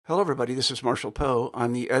Hello, everybody. This is Marshall Poe.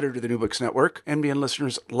 I'm the editor of the New Books Network. NBN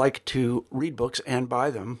listeners like to read books and buy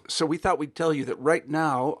them. So we thought we'd tell you that right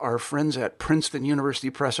now, our friends at Princeton University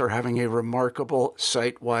Press are having a remarkable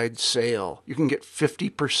site-wide sale. You can get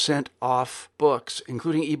 50% off books,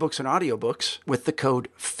 including ebooks and audiobooks, with the code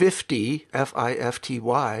 50,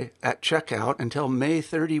 F-I-F-T-Y, at checkout until May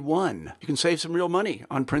 31. You can save some real money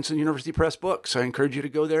on Princeton University Press books. I encourage you to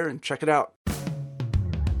go there and check it out.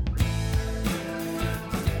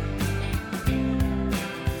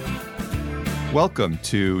 Welcome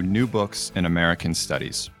to New Books in American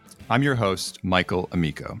Studies. I'm your host, Michael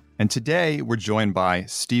Amico, and today we're joined by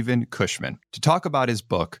Stephen Cushman to talk about his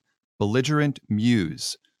book, Belligerent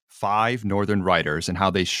Muse: 5 Northern Writers and How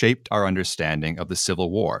They Shaped Our Understanding of the Civil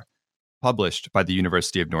War, published by the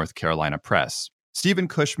University of North Carolina Press. Stephen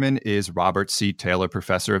Cushman is Robert C. Taylor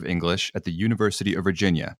Professor of English at the University of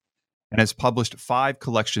Virginia and has published 5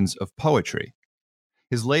 collections of poetry.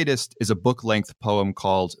 His latest is a book-length poem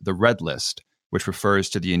called The Red List, which refers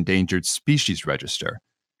to the Endangered Species Register.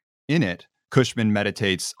 In it, Cushman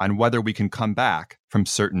meditates on whether we can come back from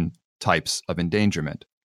certain types of endangerment.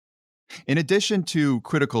 In addition to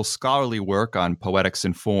critical scholarly work on poetics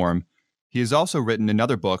and form, he has also written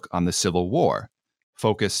another book on the Civil War,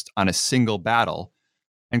 focused on a single battle,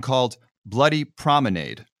 and called Bloody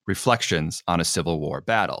Promenade: Reflections on a Civil War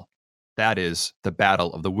Battle. That is, the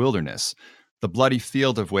Battle of the Wilderness, the bloody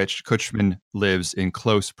field of which Cushman lives in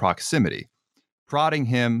close proximity, prodding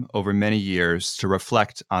him over many years to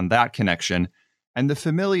reflect on that connection and the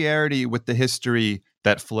familiarity with the history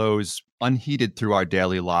that flows unheeded through our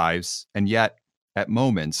daily lives and yet, at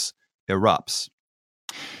moments, erupts.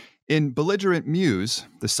 In Belligerent Muse,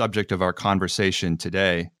 the subject of our conversation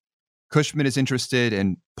today, Cushman is interested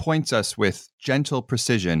and points us with gentle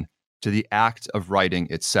precision to the act of writing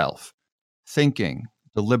itself, thinking,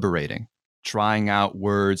 deliberating, trying out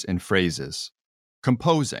words and phrases,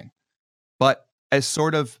 composing, but as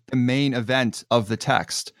sort of the main event of the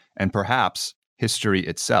text and perhaps history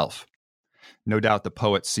itself. No doubt the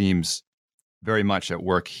poet seems very much at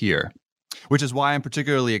work here, which is why I'm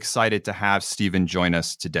particularly excited to have Stephen join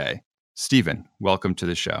us today. Stephen, welcome to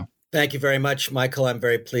the show. Thank you very much, Michael. I'm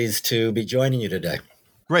very pleased to be joining you today.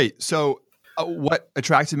 Great. So what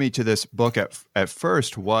attracted me to this book at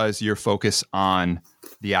first was your focus on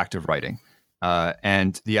the act of writing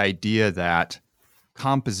and the idea that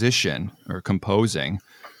composition or composing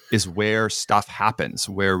is where stuff happens,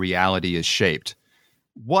 where reality is shaped.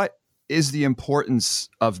 What is the importance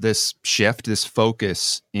of this shift, this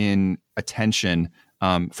focus in attention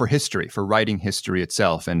for history, for writing history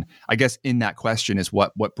itself? And I guess in that question is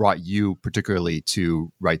what brought you particularly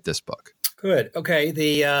to write this book? Good.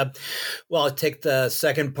 Okay. I'll take the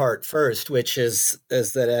second part first, which is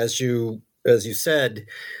that as you said,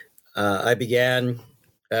 I began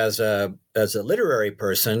as a literary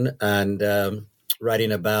person and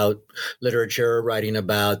writing about literature, writing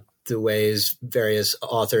about the ways various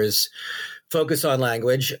authors focus on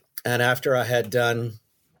language. And after I had done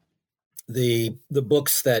the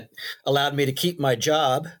books that allowed me to keep my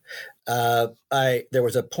job, there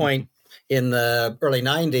was a point in the early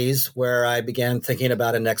 90s where I began thinking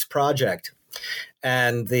about a next project.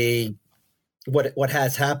 And what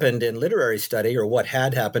has happened in literary study, or what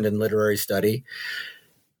had happened in literary study,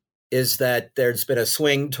 is that there's been a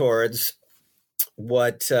swing towards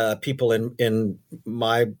what people in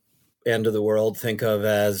my end of the world think of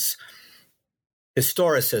as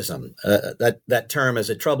historicism. That term is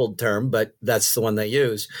a troubled term, but that's the one they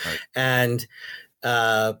use. Right. And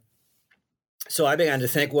so I began to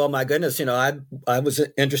think, well, my goodness, I was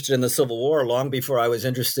interested in the Civil War long before I was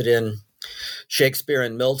interested in Shakespeare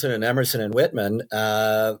and Milton and Emerson and Whitman.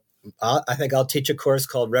 I think I'll teach a course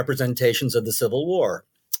called Representations of the Civil War.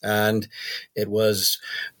 And it was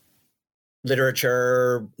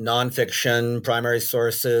literature, nonfiction, primary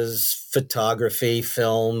sources, photography,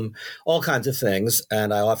 film, all kinds of things.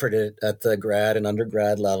 And I offered it at the grad and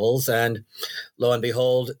undergrad levels. And lo and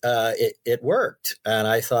behold, it worked. And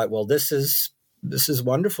I thought, well, this is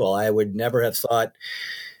wonderful. I would never have thought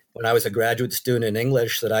when I was a graduate student in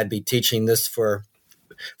English that I'd be teaching this for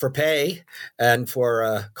pay and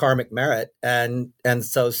for karmic merit. And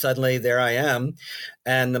so suddenly there I am.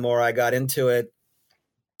 And the more I got into it,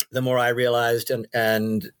 the more I realized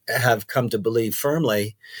and have come to believe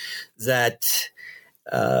firmly that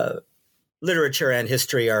literature and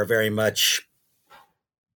history are very much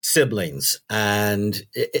siblings. And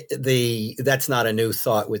that's not a new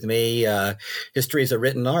thought with me. History is a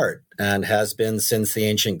written art and has been since the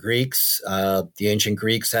ancient Greeks. The ancient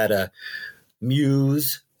Greeks had a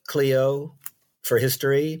muse, Clio, for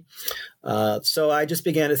history. So I just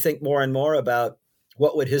began to think more and more about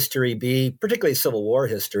what would history be, particularly Civil War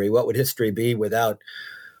history, what would history be without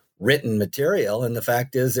written material? And the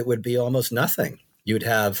fact is it would be almost nothing. You'd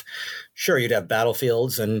have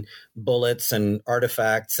battlefields and bullets and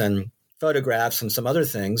artifacts and photographs and some other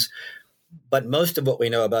things. But most of what we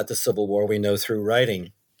know about the Civil War, we know through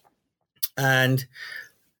writing. And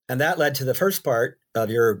that led to the first part of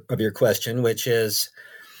your question, which is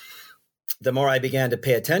the more I began to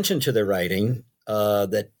pay attention to the writing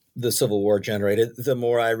that the Civil War generated, the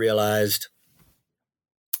more I realized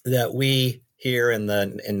that we here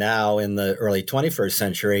now in the early 21st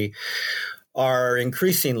century are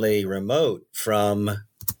increasingly remote from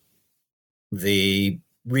the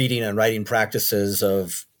reading and writing practices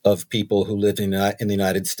of people who lived in the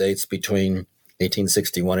United States between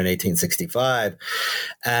 1861 and 1865,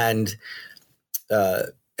 and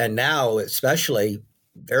now, especially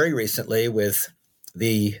very recently, with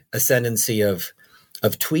the ascendancy of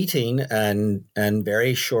tweeting and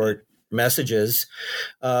very short messages,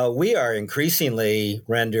 we are increasingly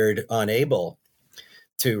rendered unable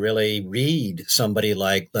to really read somebody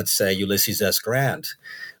like, let's say, Ulysses S. Grant,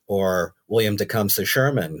 or William Tecumseh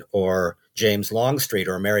Sherman, or James Longstreet,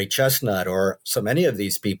 or Mary Chestnut, or so many of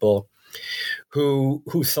these people who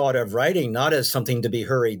thought of writing not as something to be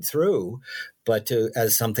hurried through, but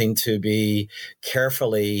as something to be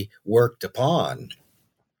carefully worked upon.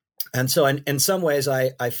 And so in some ways,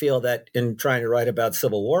 I feel that in trying to write about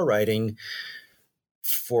Civil War writing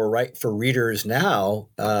for readers now,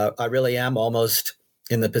 I really am almost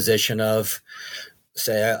in the position of,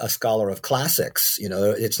 say, a scholar of classics.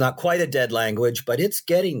 It's not quite a dead language, but it's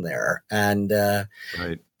getting there. And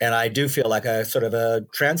right. And I do feel like a sort of a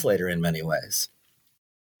translator in many ways.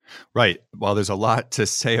 Right. Well, there's a lot to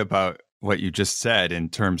say about what you just said in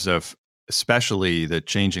terms of especially the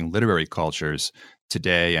changing literary cultures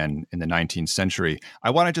today and in the 19th century. I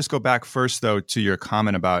want to just go back first, though, to your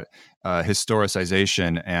comment about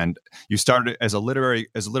historicization. And you started as a literary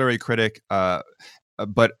critic,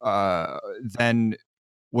 but then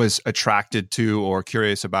was attracted to or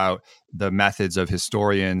curious about the methods of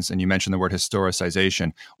historians, and you mentioned the word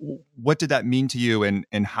historicization. What did that mean to you,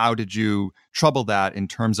 and how did you trouble that in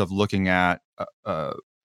terms of looking at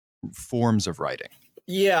forms of writing?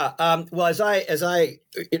 Yeah, well, as I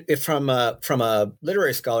from a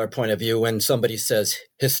literary scholar point of view, when somebody says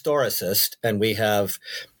historicist, and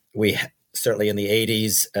we certainly in the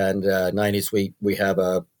 80s and 90s we had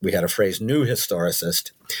a phrase new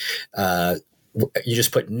historicist. You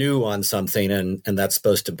just put new on something, and that's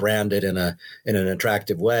supposed to brand it in an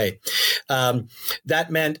attractive way. That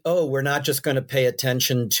meant, we're not just going to pay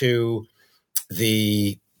attention to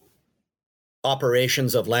the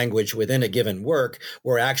operations of language within a given work.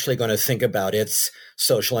 We're actually going to think about its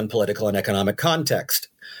social and political and economic context.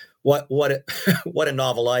 What a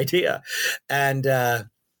novel idea, and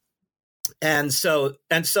so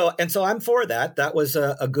I'm for that. That was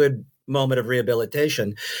a good moment of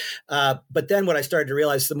rehabilitation. But then what I started to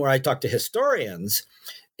realize the more I talked to historians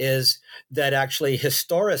is that actually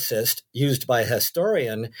historicist, used by a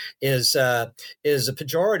historian, is a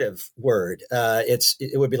pejorative word.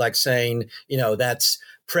 It would be like saying, that's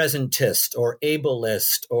presentist or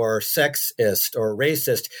ableist or sexist or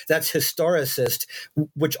racist. That's historicist,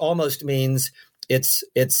 which almost means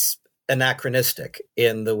it's anachronistic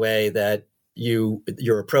in the way that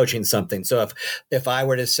you're approaching something. So if I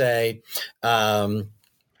were to say,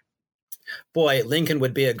 boy, Lincoln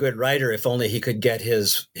would be a good writer if only he could get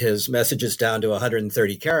his messages down to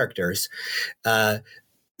 130 characters, that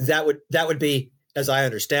would be, as I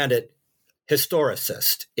understand it,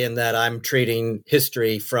 historicist, in that I'm treating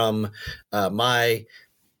history from my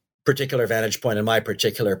particular vantage point and my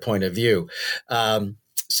particular point of view.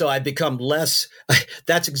 So I become less,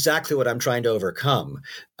 that's exactly what I'm trying to overcome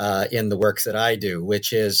in the work that I do,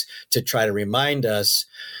 which is to try to remind us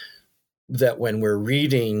that when we're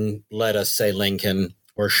reading, let us say, Lincoln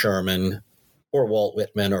or Sherman or Walt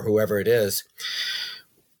Whitman or whoever it is,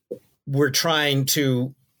 we're trying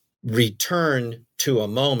to return to a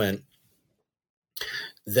moment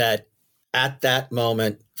that at that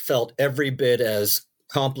moment felt every bit as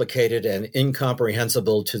complicated and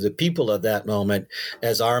incomprehensible to the people of that moment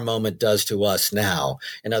as our moment does to us now.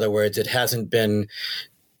 In other words, it hasn't been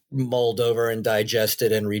mulled over and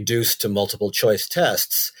digested and reduced to multiple choice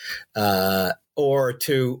tests, or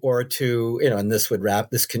to and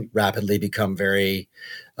this can rapidly become very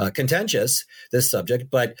contentious, this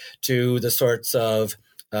subject, but to the sorts of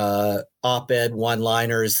op-ed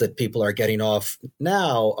one-liners that people are getting off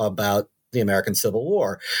now about the American Civil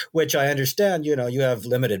War, which I understand, you have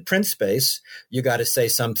limited print space. You got to say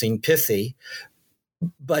something pithy,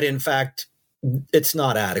 but in fact, it's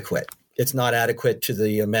not adequate. it's not adequate to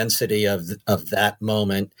the immensity of that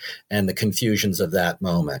moment and the confusions of that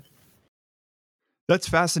moment. That's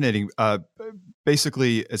fascinating.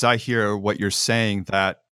 Basically, as I hear what you're saying,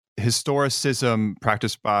 that historicism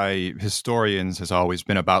practiced by historians has always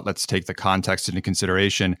been about, let's take the context into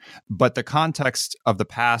consideration. But the context of the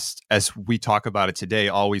past, as we talk about it today,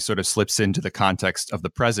 always sort of slips into the context of the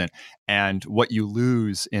present. And what you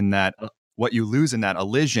lose in that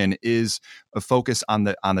elision is a focus on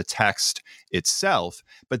the text itself.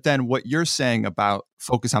 But then what you're saying about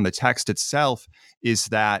focus on the text itself is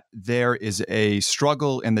that there is a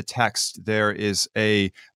struggle in the text. There is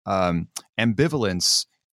a ambivalence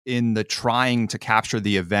in the trying to capture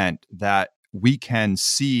the event that we can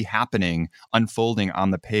see happening, unfolding on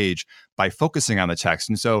the page by focusing on the text.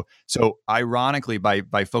 And so ironically,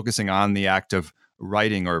 by focusing on the act of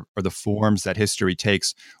writing or the forms that history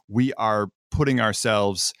takes, we are putting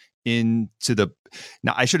ourselves into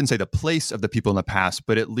now I shouldn't say the place of the people in the past,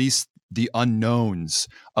 but at least the unknowns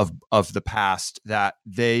of the past that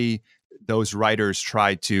those writers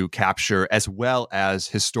try to capture, as well as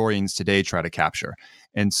historians today try to capture.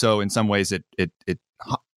 And so in some ways it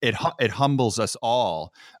humbles us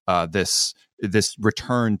all, this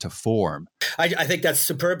return to form. I think that's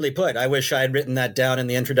superbly put. I wish I had written that down in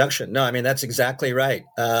the introduction. No, I mean, that's exactly right.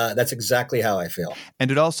 That's exactly how I feel.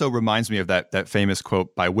 And it also reminds me of that famous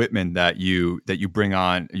quote by Whitman that you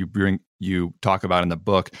talk about in the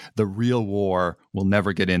book: "The real war will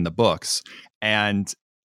never get in the books." And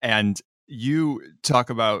you talk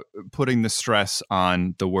about putting the stress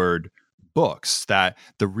on the word books, that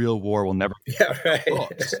the real war will never be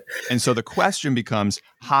books. And so the question becomes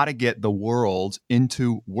how to get the world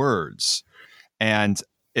into words. And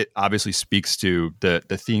it obviously speaks to the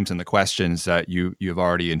themes and the questions that you've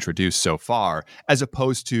already introduced so far, as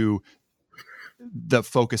opposed to the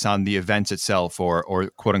focus on the events itself or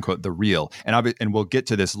quote unquote the real. And we'll get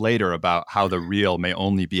to this later about how the real may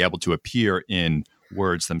only be able to appear in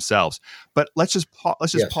words themselves. But let's just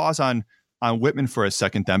pause on Whitman for a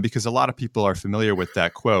second then, because a lot of people are familiar with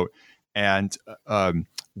that quote. And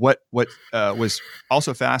what was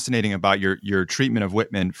also fascinating about your treatment of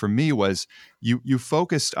Whitman for me was you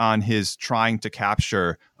focused on his trying to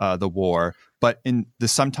capture the war, but in the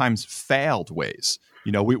sometimes failed ways.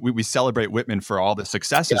 You know, we celebrate Whitman for all the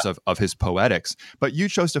successes of his poetics, but you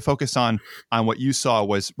chose to focus on what you saw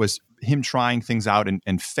was him trying things out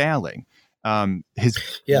and failing,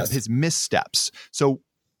 his missteps. So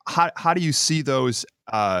how do you see those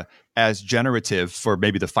as generative for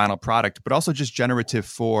maybe the final product, but also just generative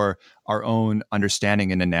for our own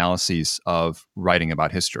understanding and analyses of writing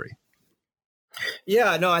about history?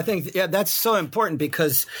 Yeah, no, I think that's so important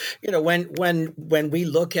because, you know, when we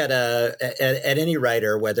look at any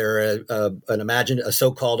writer, whether a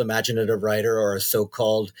so-called imaginative writer or a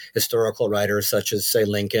so-called historical writer, such as say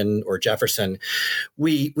Lincoln or Jefferson,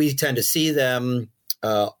 we tend to see them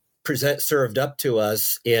served up to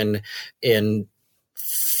us in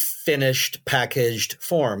finished, packaged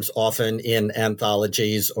forms, often in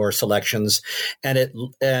anthologies or selections,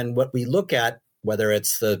 and what we look at, whether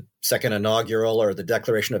it's the Second Inaugural or the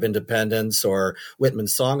Declaration of Independence or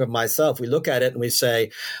Whitman's Song of Myself, we look at it and we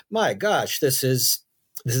say, my gosh, this is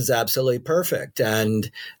absolutely perfect.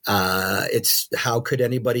 And it's how could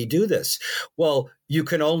anybody do this? Well, you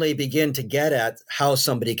can only begin to get at how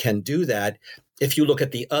somebody can do that if you look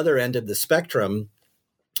at the other end of the spectrum,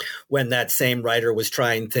 when that same writer was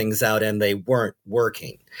trying things out and they weren't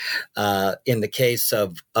working. In the case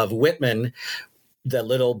of Whitman, the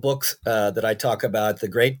little books that I talk about, the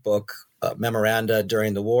great book, Memoranda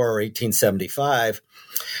During the War, 1875,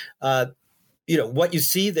 what you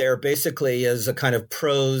see there basically is a kind of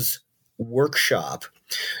prose workshop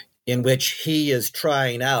in which he is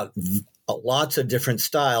trying out lots of different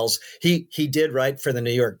styles. He did write for the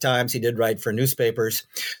New York Times. He did write for newspapers.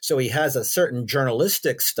 So he has a certain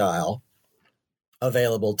journalistic style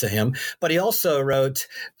available to him, but he also wrote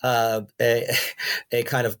a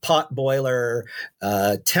kind of potboiler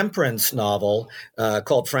temperance novel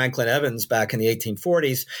called Franklin Evans back in the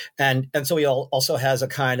 1840s, and so he also has a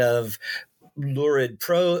kind of lurid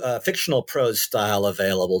fictional prose style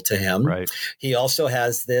available to him. Right. He also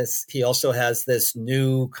has this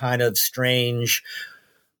new kind of strange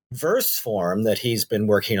verse form that he's been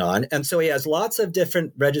working on. And so he has lots of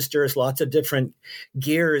different registers, lots of different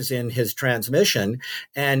gears in his transmission.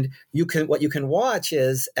 And what you can watch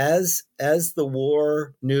is as the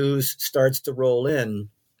war news starts to roll in,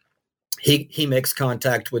 He makes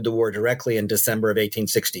contact with the war directly in December of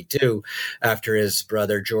 1862 after his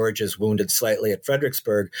brother George is wounded slightly at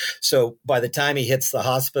Fredericksburg. So by the time he hits the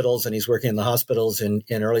hospitals, and he's working in the hospitals in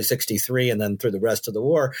early 63 and then through the rest of the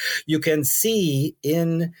war, you can see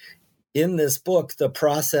in this book the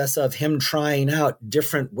process of him trying out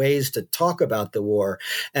different ways to talk about the war.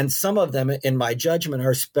 And some of them, in my judgment,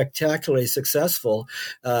 are spectacularly successful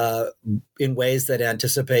in ways that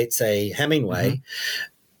anticipate, say, Hemingway. Mm-hmm.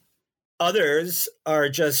 Others are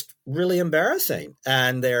just really embarrassing,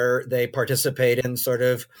 and they participate in sort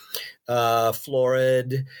of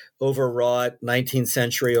florid, overwrought 19th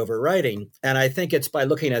century overwriting. And I think it's by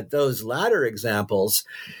looking at those latter examples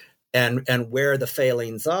and where the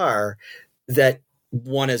failings are that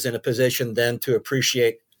one is in a position then to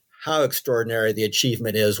appreciate how extraordinary the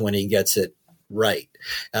achievement is when he gets it right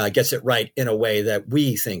in a way that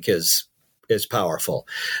we think is powerful.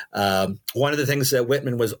 One of the things that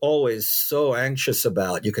Whitman was always so anxious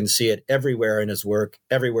about, you can see it everywhere in his work,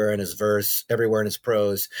 everywhere in his verse, everywhere in his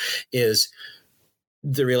prose, is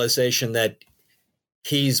the realization that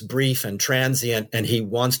he's brief and transient, and he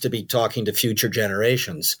wants to be talking to future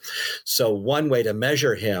generations. So one way to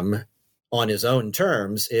measure him on his own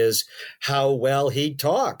terms is how well he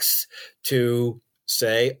talks to,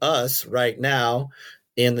 say, us right now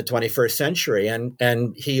in the 21st century.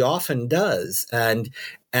 And he often does. And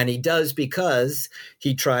he does because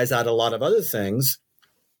he tries out a lot of other things,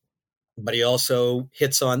 but he also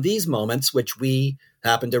hits on these moments, which we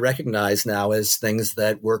happen to recognize now as things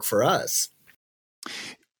that work for us.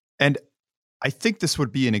 And I think this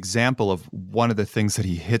would be an example of one of the things that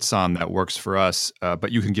he hits on that works for us,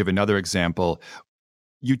 but you can give another example.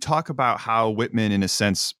 You talk about how Whitman, in a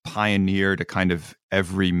sense, pioneered a kind of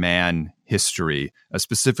everyman history,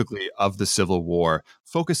 specifically of the Civil War,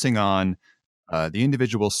 focusing on the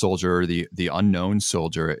individual soldier, the unknown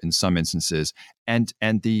soldier in some instances, and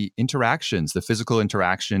the interactions, the physical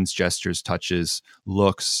interactions, gestures, touches,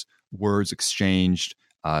 looks, words exchanged,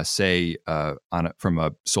 from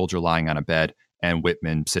a soldier lying on a bed and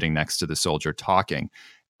Whitman sitting next to the soldier talking.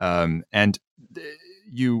 And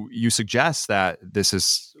you suggest that this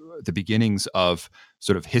is the beginnings of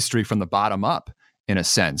sort of history from the bottom up, in a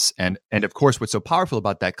sense. And of course, what's so powerful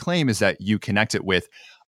about that claim is that you connect it with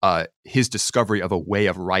his discovery of a way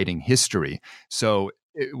of writing history. So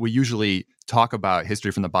we usually talk about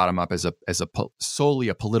history from the bottom up as solely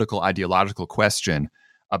a political, ideological question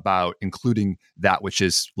about including that which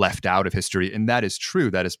is left out of history. And that is true.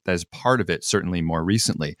 That is part of it, certainly more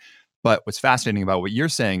recently. But what's fascinating about what you're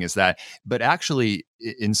saying is that, but actually,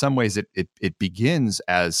 in some ways, it begins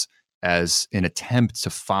as an attempt to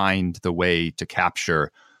find the way to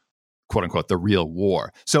capture, quote unquote, the real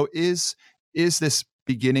war. So is this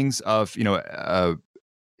beginnings of,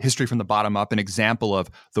 history from the bottom up an example of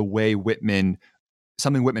the way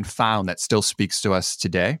something Whitman found that still speaks to us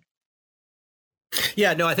today?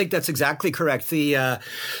 Yeah, no, I think that's exactly correct.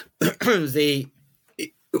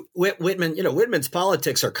 Whitman's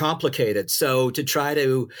politics are complicated. So to try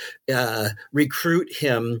to recruit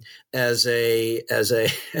him as a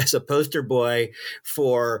poster boy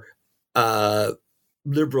for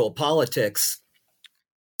liberal politics,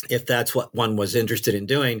 if that's what one was interested in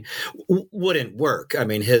doing, wouldn't work. I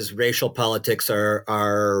mean, his racial politics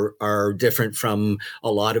are different from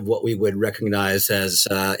a lot of what we would recognize as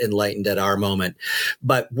enlightened at our moment.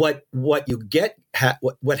 But what you get,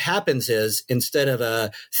 what happens is, instead of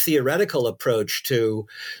a theoretical approach to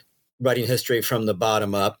writing history from the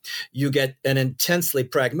bottom up, you get an intensely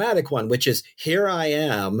pragmatic one, which is, here I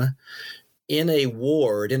am in a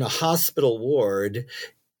hospital ward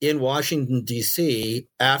in Washington, D.C.,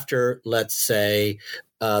 after, let's say,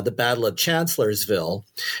 the Battle of Chancellorsville,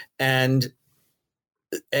 and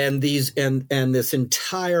this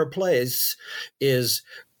entire place is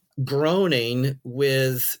groaning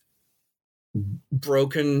with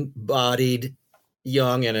broken-bodied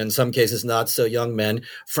young, and in some cases not so young, men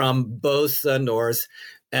from both the North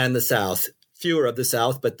and the South. Fewer of the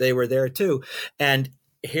South, but they were there too. And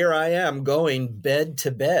here I am going bed to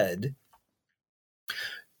bed,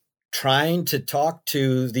 trying to talk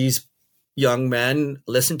to these young men,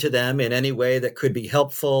 listen to them in any way that could be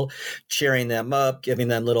helpful, cheering them up, giving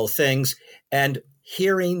them little things, and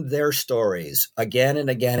hearing their stories again and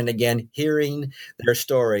again and again, hearing their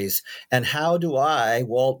stories. And how do I,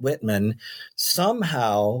 Walt Whitman,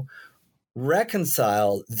 somehow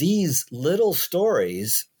reconcile these little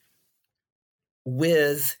stories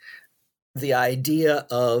with the idea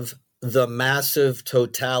of the massive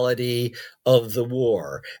totality of the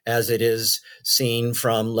war as it is seen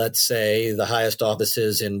from, let's say, the highest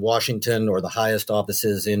offices in Washington or the highest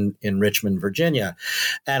offices in Richmond, Virginia.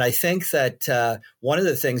 And I think that one of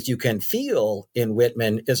the things you can feel in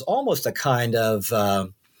Whitman is almost a kind of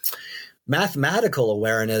mathematical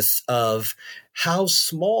awareness of how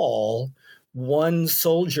small one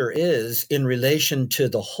soldier is in relation to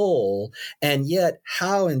the whole, and yet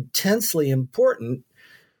how intensely important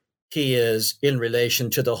he is in relation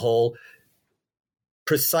to the whole,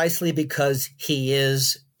 precisely because he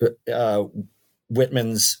is,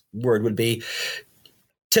 Whitman's word would be,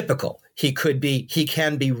 typical. He can be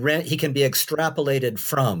extrapolated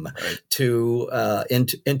from to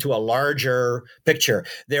into a larger picture.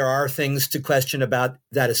 There are things to question about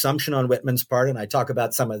that assumption on Whitman's part, and I talk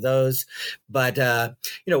about some of those. But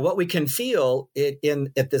what we can feel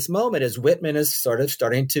at this moment is Whitman is sort of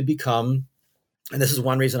starting to become, and this is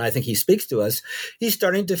one reason I think he speaks to us, he's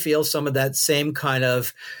starting to feel some of that same kind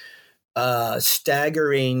of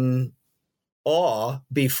staggering awe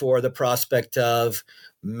before the prospect of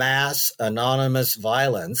mass anonymous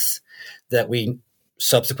violence that we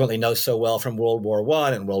subsequently know so well from World War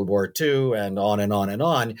I and World War II and on and on and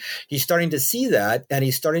on. He's starting to see that, and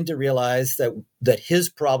he's starting to realize that his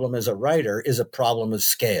problem as a writer is a problem of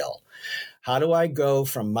scale. How do I go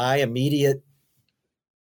from my immediate,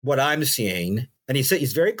 what I'm seeing, and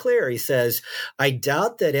he's very clear. He says, I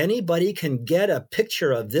doubt that anybody can get a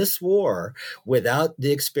picture of this war without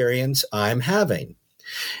the experience I'm having.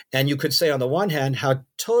 And you could say, on the one hand, how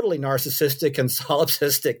totally narcissistic and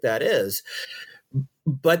solipsistic that is,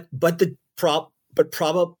 but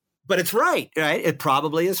it's right? It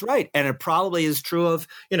probably is right, and it probably is true of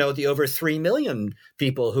the over 3 million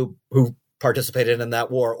people who participated in that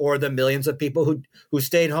war, or the millions of people who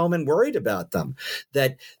stayed home and worried about them.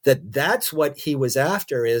 That's what he was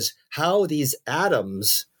after, is how these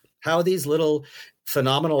atoms, how these little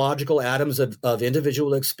phenomenological atoms of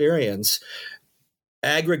individual experience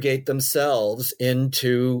aggregate themselves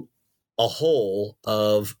into a whole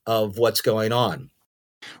of what's going on.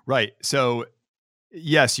 Right. So,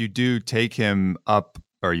 yes, you do take him up,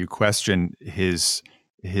 or you question his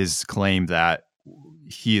claim that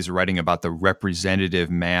he is writing about the representative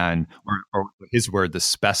man, or his word, the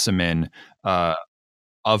specimen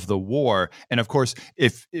of the war. And of course,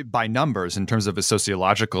 if by numbers, in terms of a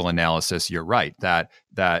sociological analysis, you're right that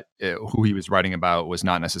who he was writing about was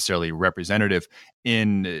not necessarily representative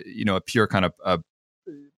in a pure kind of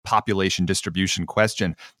population distribution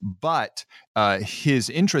question, but his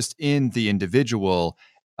interest in the individual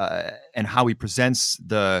and how he presents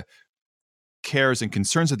the cares and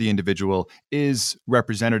concerns of the individual is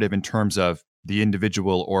representative in terms of the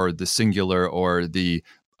individual, or the singular, or the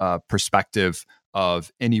perspective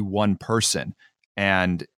of any one person.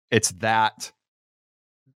 And it's that,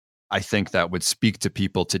 I think, that would speak to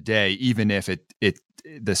people today, even if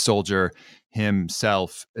the soldier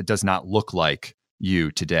himself does not look like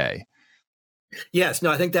you today. Yes,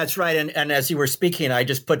 no, I think that's right. And as you were speaking, I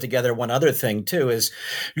just put together one other thing too, is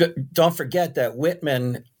don't forget that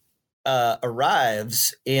Whitman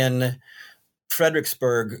arrives in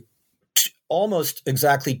Fredericksburg almost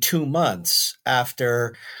exactly 2 months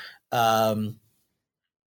after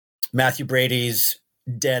Matthew Brady's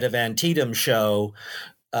Dead of Antietam show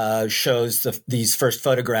shows these first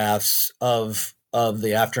photographs of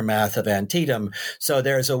the aftermath of Antietam. So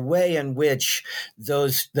there's a way in which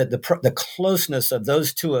the closeness of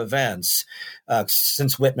those two events,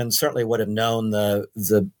 since Whitman certainly would have known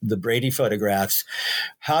the Brady photographs,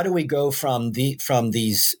 how do we go from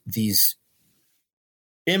these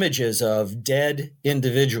images of dead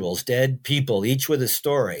individuals, dead people, each with a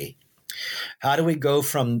story? How do we go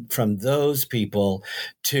from those people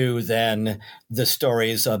to then the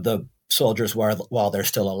stories of the soldiers while they're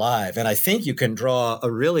still alive? And I think you can draw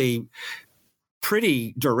a really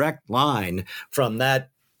pretty direct line from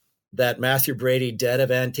that Matthew Brady Dead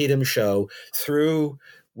of Antietam show through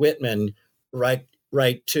Whitman right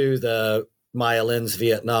to the Maya Lin's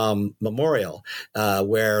Vietnam Memorial,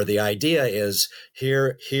 where the idea is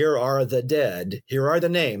here are the dead, here are the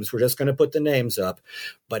names. We're just going to put the names up,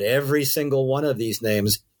 but every single one of these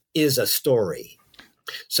names is a story.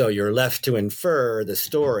 So you're left to infer the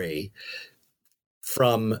story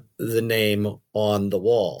from the name on the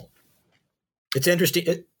wall. It's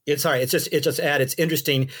interesting. It's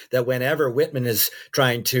interesting that whenever Whitman is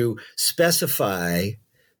trying to specify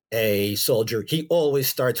a soldier, he always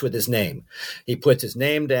starts with his name. He puts his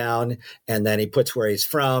name down, and then he puts where he's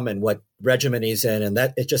from and what regiment he's in, and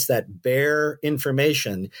that it's just that bare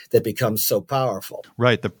information that becomes so powerful.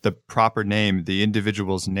 Right, the proper name, the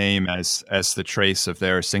individual's name as the trace of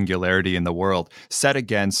their singularity in the world, set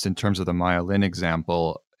against, in terms of the Maya Lin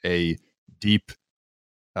example, a deep,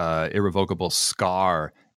 irrevocable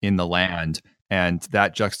scar in the land, and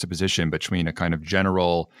that juxtaposition between a kind of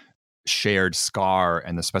general shared scar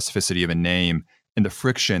and the specificity of a name and the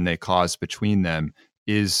friction they cause between them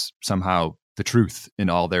is somehow the truth in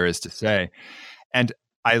all there is to say. And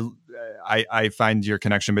I find your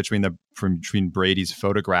connection between Brady's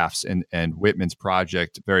photographs and Whitman's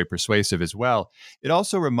project very persuasive as well. It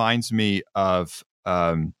also reminds me of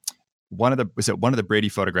one of the Brady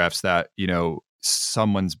photographs that, you know,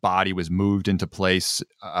 someone's body was moved into place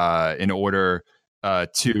in order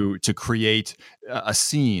to create a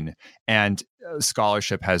scene, and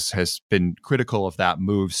scholarship has been critical of that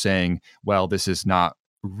move, saying, well, this is not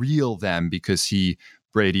real then, because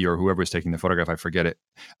Brady or whoever was taking the photograph, I forget it,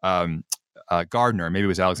 Gardner, maybe it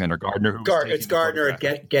was Alexander Gardner. It's Gardner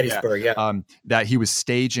at Gettysburg, yeah. That he was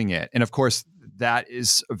staging it. And of course, that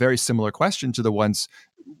is a very similar question to the ones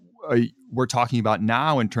we're talking about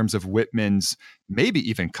now in terms of Whitman's maybe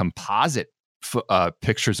even composite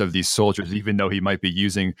pictures of these soldiers, even though he might be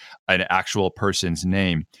using an actual person's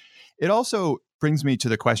name. It also brings me to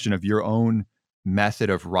the question of your own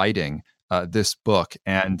method of writing this book,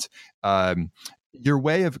 and your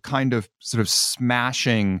way of kind of sort of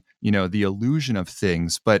smashing, you know, the illusion of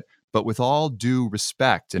things, but with all due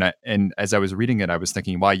respect. And as I was reading it, I was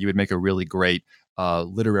thinking, wow, you would make a really great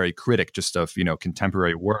literary critic just of, you know,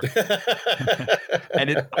 contemporary work.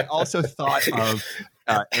 And I also thought of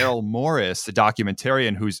Errol Morris, the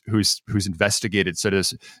documentarian who's investigated sort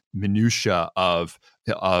of minutiae of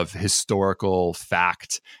historical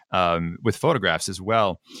fact with photographs as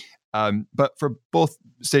well. But for both,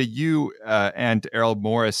 say, you and Errol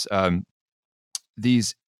Morris,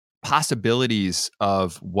 these possibilities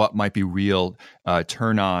of what might be real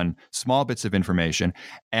turn on small bits of information,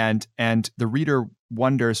 and the reader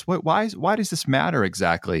wonders, why does this matter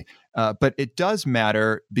exactly? But it does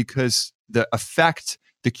matter because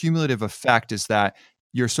the cumulative effect is that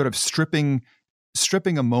you're sort of stripping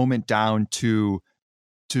a moment down to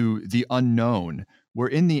the unknown, where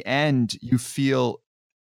in the end you feel,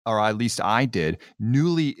 or at least I did,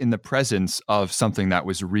 newly in the presence of something that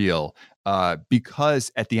was real,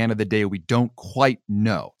 because at the end of the day, we don't quite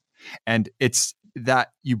know. And it's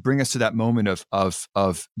that you bring us to that moment of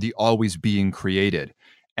the always being created.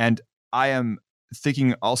 And I am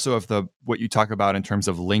thinking also of what you talk about in terms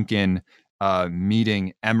of Lincoln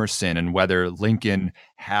meeting Emerson, and whether Lincoln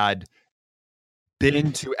had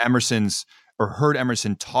been to Emerson's or heard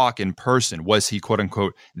Emerson talk in person. Was he, quote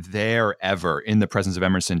unquote, there ever in the presence of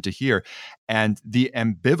Emerson to hear? And the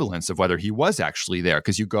ambivalence of whether he was actually there,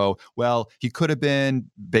 because you go, well, he could have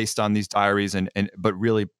been based on these diaries, but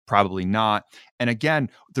really probably not. And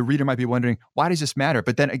again, the reader might be wondering, why does this matter?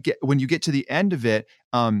 But then again, when you get to the end of it,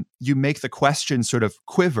 you make the question sort of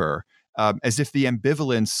quiver, as if the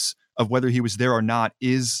ambivalence of whether he was there or not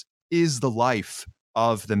is the life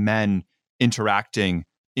of the men interacting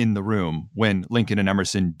in the room when Lincoln and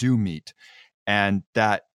Emerson do meet, and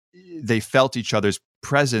that they felt each other's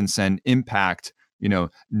presence and impact, you know,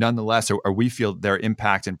 nonetheless, or we feel their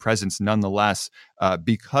impact and presence nonetheless,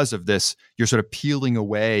 because of this. You're sort of peeling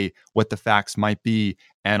away what the facts might be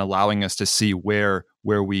and allowing us to see where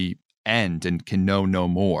we end and can know no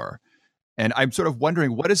more. And I'm sort of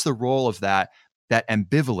wondering, what is the role of that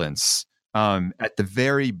ambivalence at the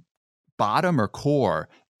very bottom or core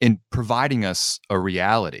in providing us a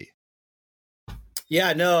reality?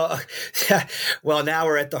 Yeah, no. Well, now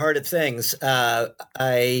we're at the heart of things.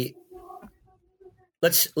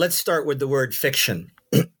 Let's start with the word fiction,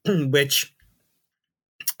 which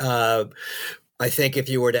I think if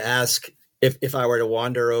you were to ask, if I were to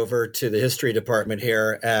wander over to the history department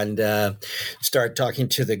here and start talking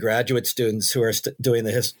to the graduate students who are doing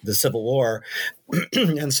the Civil War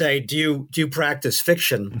and say, do you practice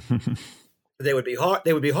fiction? They would be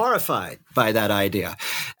horrified by that idea,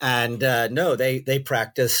 and no, they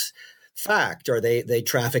practice fact, or they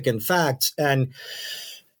traffic in facts, and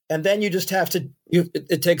then you just have to.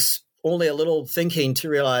 It takes only a little thinking to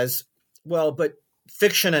realize, well, but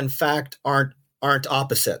fiction and fact aren't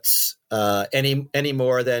opposites any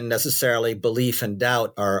more than necessarily belief and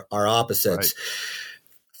doubt are opposites. Right.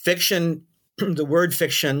 Fiction, the word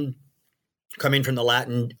fiction, coming from the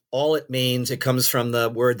Latin, it comes from the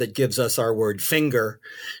word that gives us our word finger.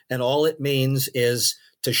 And all it means is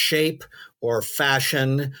to shape or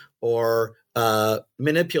fashion or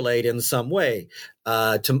manipulate in some way,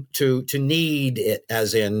 to knead it,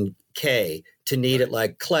 as in K, to knead it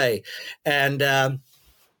like clay, and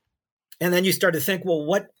then you start to think, well,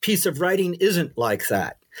 what piece of writing isn't like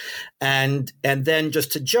that? And then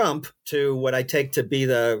just to jump to what I take to be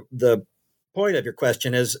the point of your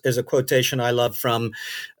question is a quotation I love from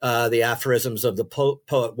the aphorisms of the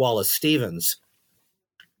poet Wallace Stevens,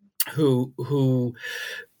 who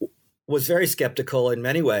was very skeptical in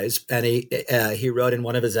many ways, and he wrote in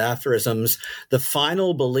one of his aphorisms, "The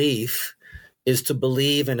final belief is to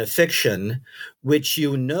believe in a fiction which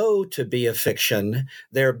you know to be a fiction,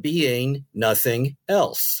 there being nothing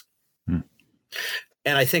else."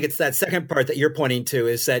 And I think it's that second part that you're pointing to,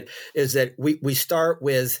 is that we start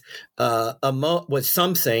with with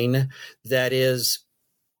something that is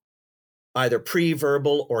either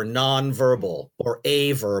pre-verbal or non-verbal or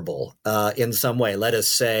averbal in some way. Let us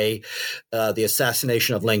say the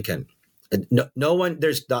assassination of Lincoln. No one.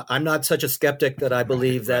 I'm not such a skeptic that I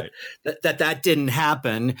believe that didn't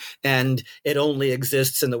happen and it only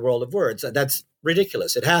exists in the world of words. That's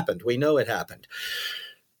ridiculous. It happened. We know it happened.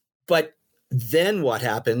 But then what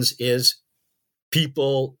happens is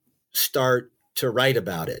people start to write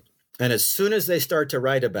about it. And as soon as they start to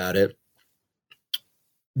write about it,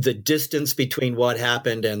 the distance between what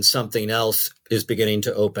happened and something else is beginning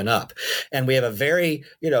to open up. And we have a very,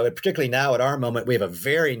 particularly now at our moment, we have a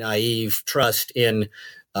very naive trust in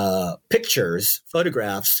pictures,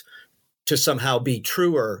 photographs, to somehow be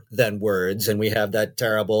truer than words. And we have that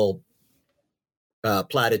terrible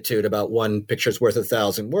platitude about one picture's worth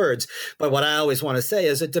 1,000 words. But what I always want to say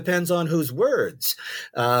is it depends on whose words.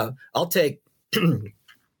 I'll take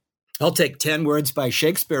 10 words by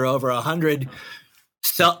Shakespeare over 100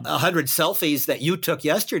 selfies that you took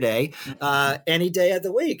yesterday, any day of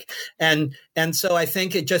the week. And so I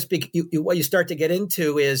think it just what you start to get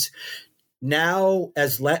into is now,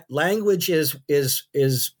 as language is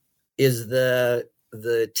the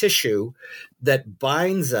tissue that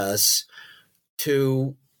binds us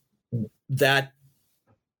to that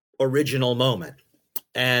original moment.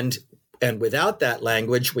 And without that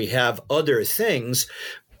language, we have other things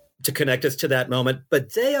to connect us to that moment,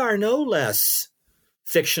 but they are no less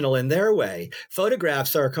fictional in their way.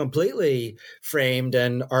 Photographs are completely framed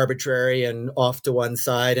and arbitrary and off to one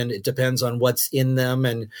side, and it depends on what's in them,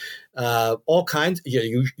 and all kinds.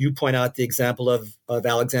 You point out the example of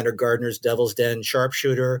Alexander Gardner's Devil's Den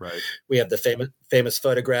sharpshooter. Right. We have the famous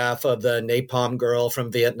photograph of the napalm girl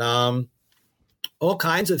from Vietnam. All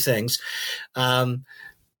kinds of things.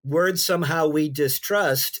 Words somehow we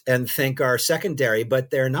distrust and think are secondary, but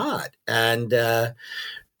they're not. And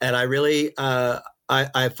I really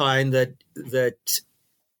I find that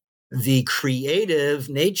the creative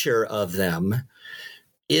nature of them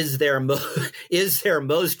is their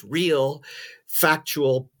most real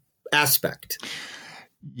factual aspect.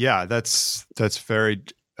 Yeah, that's very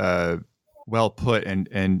well put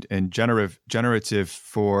and generative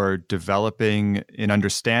for developing an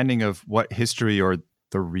understanding of what history or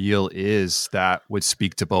the real is that would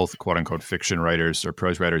speak to both quote unquote fiction writers or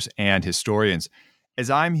prose writers and historians. As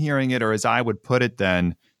I'm hearing it, or as I would put it,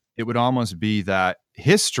 then it would almost be that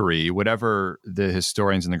history, whatever the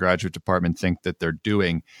historians in the graduate department think that they're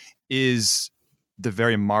doing, is the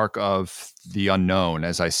very mark of the unknown,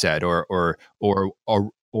 as I said, or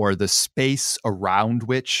the space around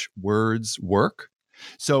which words work.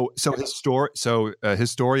 So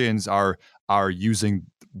historians are using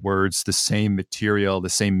words, the same material, the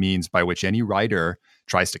same means by which any writer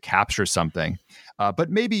tries to capture something. But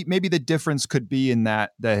maybe the difference could be in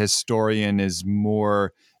that the historian is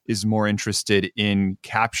more interested in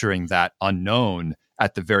capturing that unknown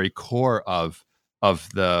at the very core of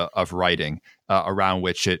writing, around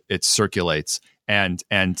which it circulates. And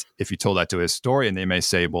if you told that to a historian, they may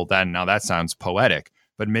say, well, then now that sounds poetic.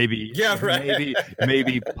 But maybe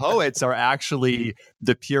poets are actually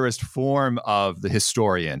the purest form of the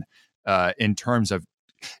historian, in terms of,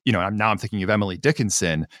 I'm thinking of Emily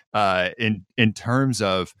Dickinson, in terms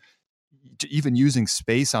of even using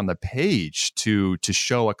space on the page to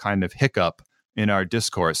show a kind of hiccup in our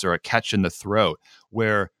discourse or a catch in the throat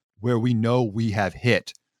where we know we have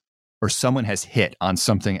hit or someone has hit on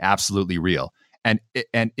something absolutely real. And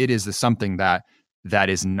it is something that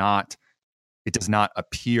is not, it does not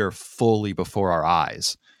appear fully before our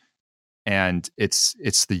eyes. And it's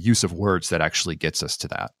the use of words that actually gets us to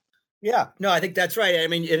that. Yeah, no, I think that's right. I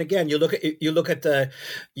mean, and again, you look at the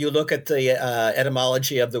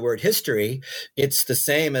etymology of the word history. It's the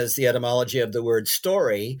same as the etymology of the word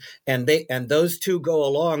story, and those two go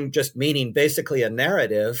along, just meaning basically a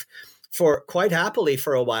narrative. for quite happily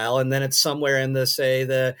for a while, and then it's somewhere in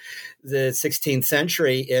the 16th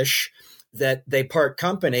century ish that they part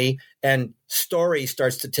company, and story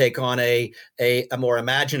starts to take on a more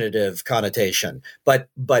imaginative connotation. But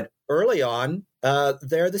early on,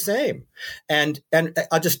 they're the same. And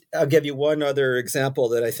I'll give you one other example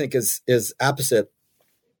that I think is opposite.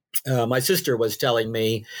 My sister was telling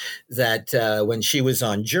me that when she was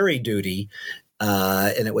on jury duty,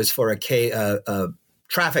 and it was for a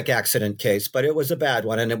traffic accident case, but it was a bad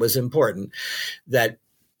one, and it was important that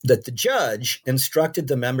the judge instructed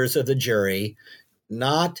the members of the jury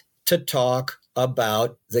not to talk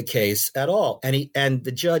about the case at all. And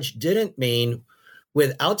the judge didn't mean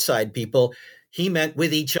with outside people, he meant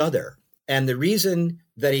with each other. And the reason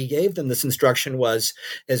that he gave them this instruction was,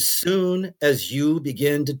 as soon as you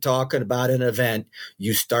begin to talk about an event,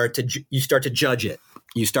 you start to judge it.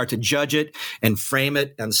 You start to judge it and frame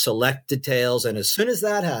it and select details. And as soon as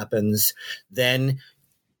that happens, then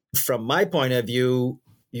from my point of view,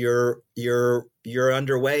 you're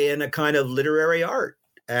underway in a kind of literary art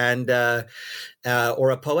and or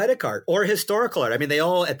a poetic art or historical art. I mean, they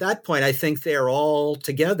all, at that point, I think they're all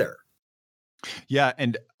together. Yeah,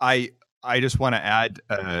 and I just want to add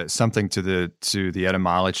something to the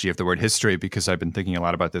etymology of the word history, because I've been thinking a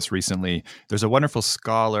lot about this recently. There's a wonderful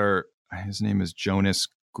scholar, his name is Jonas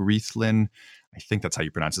Griethlin. I think that's how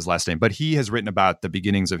you pronounce his last name, but he has written about the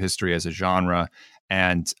beginnings of history as a genre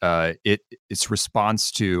and its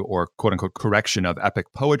response to, or quote unquote correction of, epic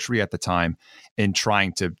poetry at the time, in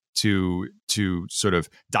trying to sort of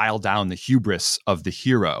dial down the hubris of the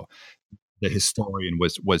hero the historian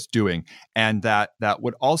was doing. And that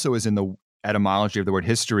what also is in the etymology of the word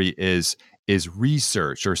history is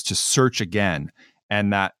research, or is to search again,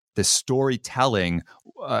 and that the storytelling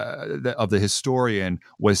of the historian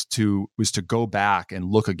was to go back and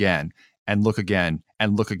look again and look again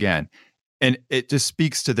and look again. And it just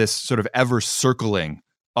speaks to this sort of ever circling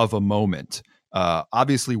of a moment,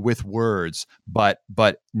 obviously with words, but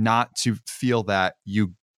not to feel that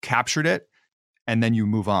you captured it and then you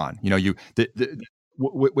move on. You know,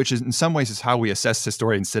 which is in some ways is how we assess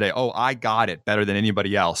historians today. Oh, I got it better than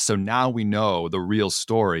anybody else, so now we know the real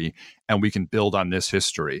story and we can build on this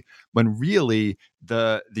history. When really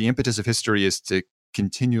the impetus of history is to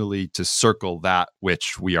continually to circle that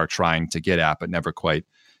which we are trying to get at but never quite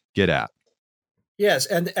get at. Yes,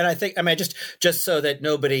 and I think, I mean, just so that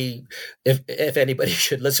nobody, if anybody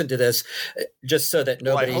should listen to this, just so that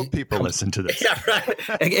nobody. Well, I hope people listen to this. Yeah,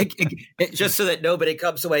 right. Just so that nobody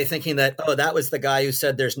comes away thinking that, oh, that was the guy who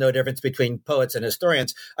said there's no difference between poets and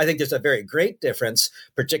historians. I think there's a very great difference,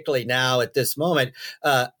 particularly now at this moment,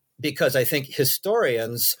 because I think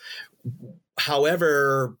historians,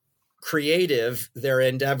 however creative their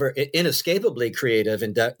endeavor, inescapably creative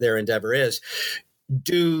their endeavor is,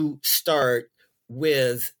 do start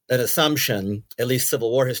with an assumption. At least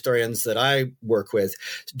Civil War historians that I work with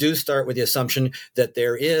do start with the assumption that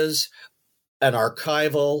there is an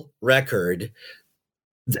archival record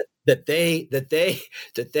that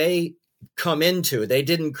they come into, they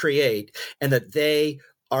didn't create, and that they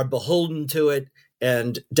are beholden to it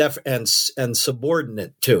and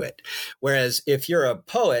subordinate to it. Whereas if you're a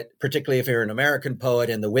poet, particularly if you're an American poet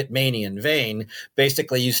in the Whitmanian vein,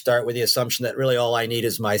 basically you start with the assumption that really all I need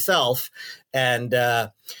is myself. And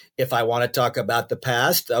if I want to talk about the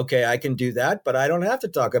past, okay, I can do that, but I don't have to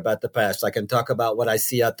talk about the past. I can talk about what I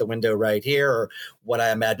see out the window right here, or what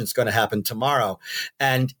I imagine is going to happen tomorrow.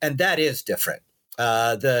 And that is different.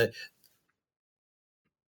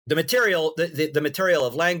 The material, the material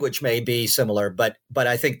of language may be similar, but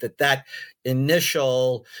I think that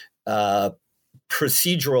initial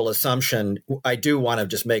procedural assumption, I do want to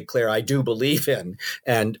just make clear, I do believe in.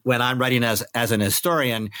 And when I'm writing as an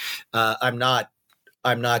historian, I'm not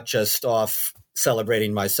just off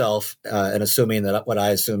celebrating myself and assuming that what I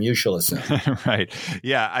assume you shall assume. Right.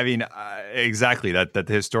 Yeah. I mean, exactly that the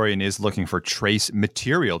historian is looking for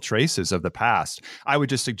material traces of the past. I would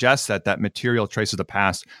just suggest that material trace of the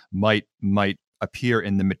past might appear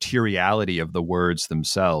in the materiality of the words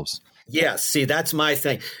themselves. Yes. See, that's my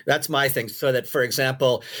thing. So that, for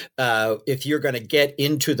example, if you're going to get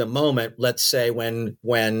into the moment, let's say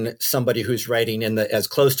when somebody who's writing in as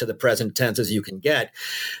close to the present tense as you can get,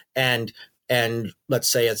 and let's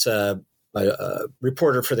say it's a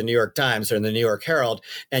reporter for the New York Times or the New York Herald,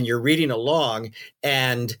 and you're reading along,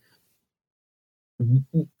 and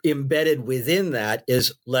embedded within that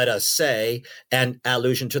is, let us say, an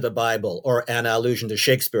allusion to the Bible or an allusion to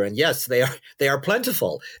Shakespeare. And yes, they are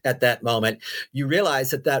plentiful at that moment. You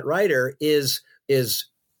realize that writer is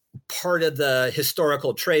part of the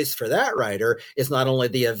historical trace for that writer is not only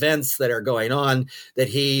the events that are going on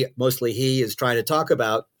that mostly he is trying to talk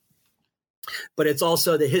about, but it's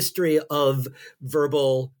also the history of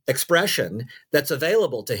verbal expression that's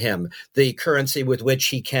available to him, the currency with which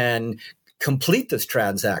he can complete this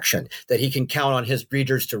transaction, that he can count on his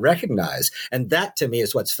readers to recognize. And that, to me,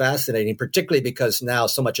 is what's fascinating, particularly because now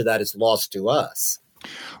so much of that is lost to us.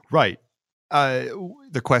 Right.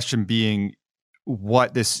 The question being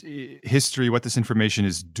what this history, what this information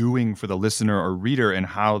is doing for the listener or reader, and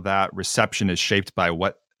how that reception is shaped by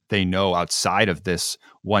what they know outside of this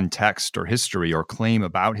one text or history or claim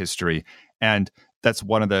about history. And that's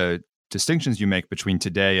one of the distinctions you make between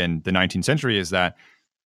today and the 19th century, is that,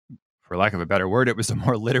 for lack of a better word, it was a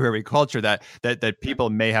more literary culture that people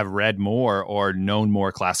may have read more or known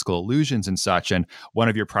more classical allusions and such. And one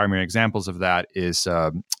of your primary examples of that is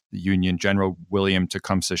the Union General William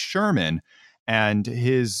Tecumseh Sherman and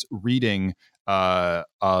his reading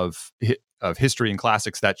of history and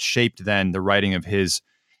classics that shaped then the writing of his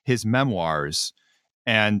memoirs.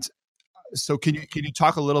 And so can you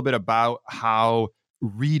talk a little bit about how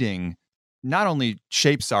reading not only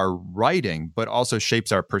shapes our writing, but also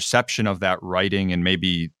shapes our perception of that writing and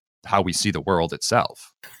maybe how we see the world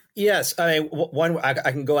itself? Yes, I mean, I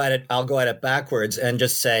can go at it. I'll go at it backwards and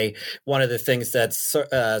just say one of the things that's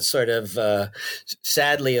sort of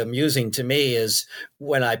sadly amusing to me is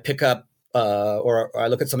when I pick up or I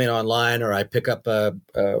look at something online, or I pick up a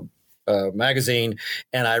magazine,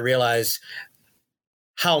 and I realize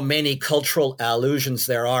how many cultural allusions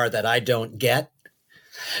there are that I don't get.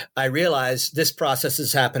 I realize this process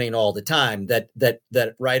is happening all the time, that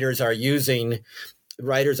writers are using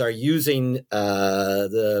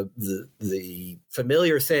the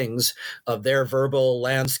familiar things of their verbal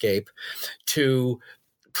landscape to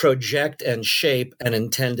project and shape an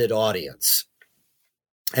intended audience.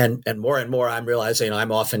 And more I'm realizing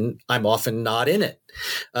I'm often not in it.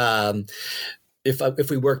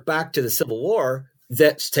 If we work back to the Civil War,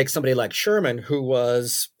 let's take somebody like Sherman, who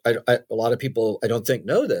was, a lot of people I don't think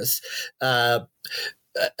know this, an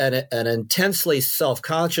intensely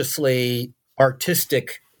self-consciously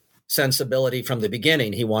artistic sensibility from the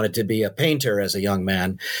beginning. He wanted to be a painter as a young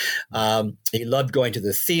man. He loved going to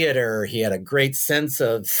the theater. He had a great sense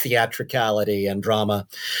of theatricality and drama.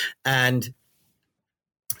 And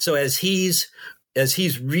so as he's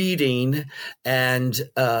reading and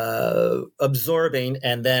absorbing,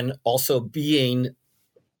 and then also being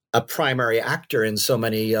a primary actor in so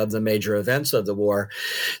many of the major events of the war,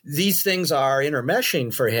 these things are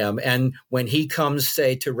intermeshing for him. And when he comes,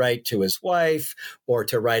 say, to write to his wife, or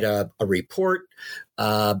to write a report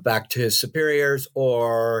back to his superiors,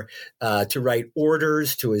 or to write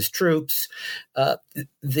orders to his troops,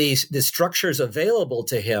 the structures available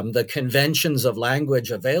to him, the conventions of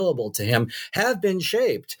language available to him, have been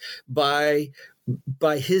shaped by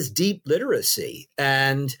his deep literacy.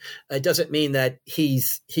 And it doesn't mean that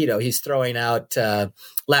he's throwing out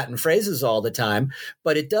Latin phrases all the time,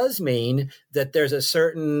 but it does mean that there's a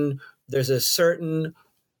certain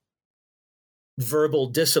verbal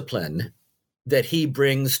discipline that he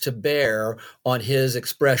brings to bear on his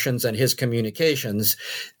expressions and his communications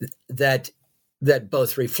that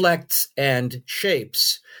both reflects and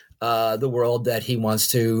shapes the world that he wants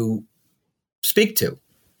to speak to.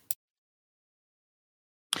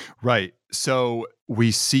 Right. So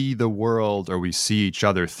we see the world, or we see each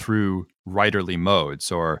other through writerly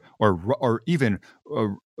modes, or even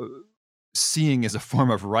seeing as a form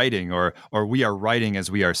of writing, or we are writing as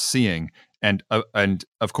we are seeing. And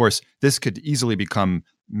of course, this could easily become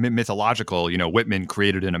mythological. Whitman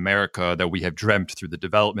created an America that we have dreamt through the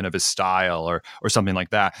development of his style, or something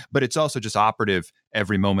like that. But it's also just operative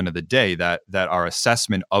every moment of the day that our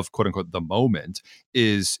assessment of, quote unquote, the moment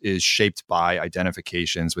is shaped by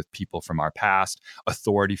identifications with people from our past,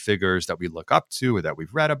 authority figures that we look up to or that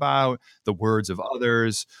we've read about, the words of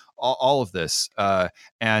others, all of this,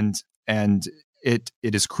 and it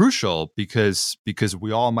is crucial because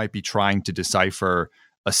we all might be trying to decipher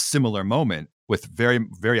a similar moment with very,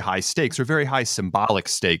 very high stakes, or very high symbolic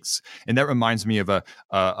stakes. And that reminds me of a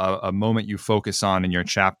moment you focus on in your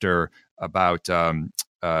chapter about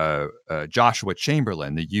Joshua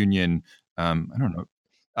Chamberlain, the Union. I don't know.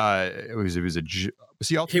 Was he was a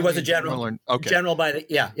general? Okay. General by the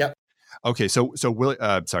yeah. Okay, so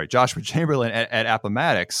Joshua Chamberlain at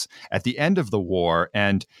Appomattox at the end of the war,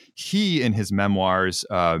 and he, in his memoirs,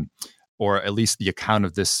 or at least the account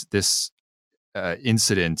of this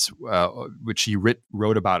incident, which he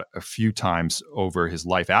wrote about a few times over his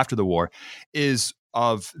life after the war, is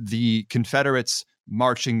of the Confederates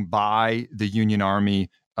marching by the Union Army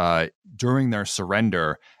during their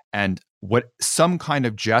surrender, and what some kind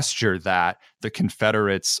of gesture that the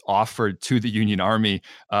Confederates offered to the Union Army.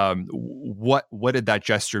 What did that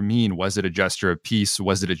gesture mean? Was it a gesture of peace?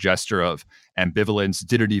 Was it a gesture of ambivalence?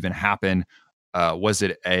 Did it even happen? Was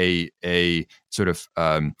it a sort of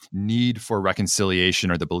need for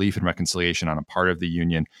reconciliation or the belief in reconciliation on a part of the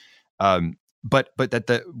Union? But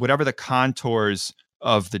that whatever the contours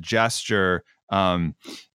of the gesture,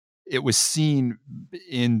 it was seen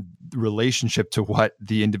in relationship to what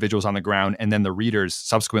the individuals on the ground and then the readers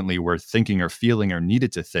subsequently were thinking or feeling or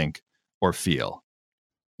needed to think or feel.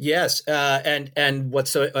 Yes, and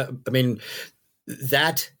what's so I mean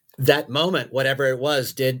that moment, whatever it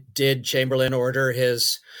was, did Chamberlain order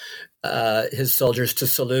his soldiers to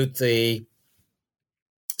salute the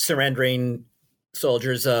surrendering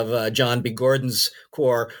soldiers of John B. Gordon's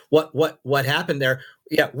corps? What happened there?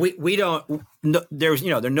 Yeah, we don't. There's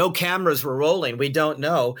there no cameras were rolling. We don't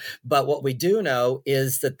know, but what we do know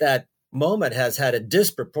is that moment has had a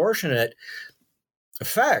disproportionate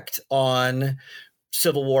effect on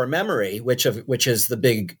Civil War memory, which is the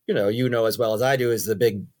big, as well as I do, is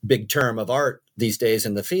the big term of art these days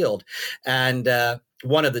in the field, and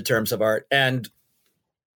one of the terms of art, and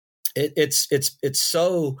it's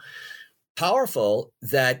so powerful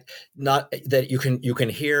that you can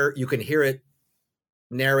hear it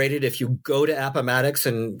narrated if you go to Appomattox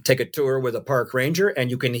and take a tour with a park ranger, and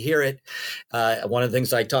you can hear it. One of the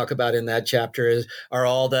things I talk about in that chapter are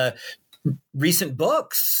all the recent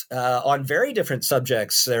books on very different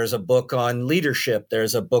subjects. There's a book on leadership.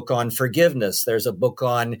 There's a book on forgiveness. There's a book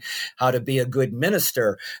on how to be a good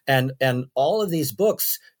minister. And all of these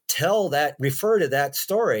books refer to that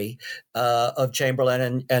story of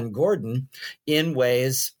Chamberlain and Gordon in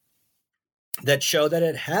ways that show that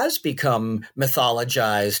it has become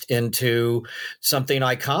mythologized into something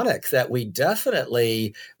iconic that we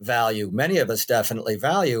definitely value. Many of us definitely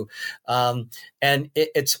value. And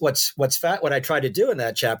it's what I try to do in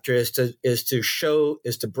that chapter is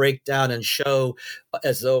to break down and show,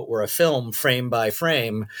 as though it were a film, frame by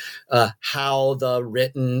frame, how the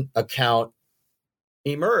written account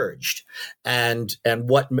emerged, and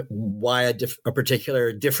why a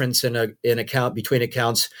particular difference in account between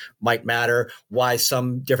accounts might matter, why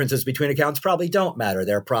some differences between accounts probably don't matter.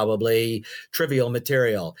 They're probably trivial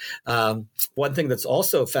material. One thing that's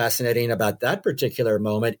also fascinating about that particular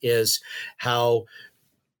moment is how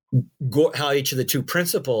each of the two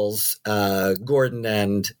principals, Gordon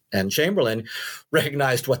and Chamberlain,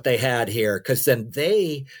 recognized what they had here, because then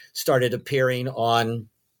they started appearing on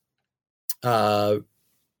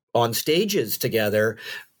stages together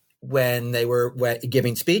when they were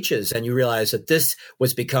giving speeches, and you realize that this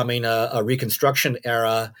was becoming a Reconstruction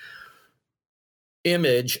era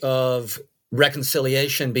image of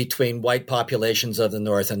reconciliation between white populations of the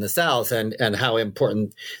North and the South, and how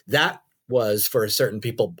important that was for certain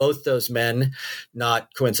people. Both those men,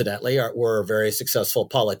 not coincidentally, were very successful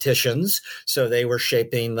politicians, so they were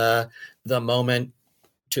shaping the moment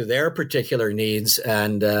to their particular needs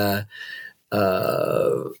and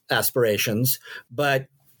aspirations. But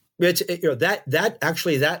it's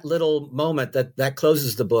that little moment that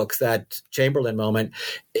closes the book, that Chamberlain moment,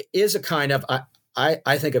 is a kind of,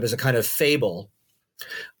 I think of as a kind of fable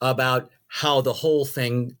about how the whole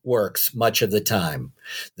thing works much of the time,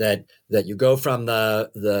 that you go from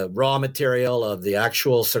the raw material of the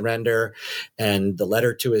actual surrender and the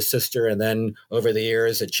letter to his sister, and then over the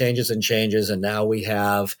years it changes and changes, and now we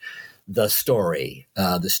have the story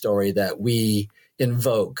that we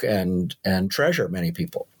invoke and treasure, many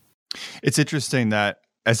people. It's interesting that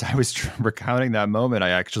as I was recounting that moment, I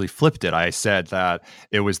actually flipped it. I said that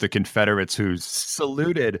it was the Confederates who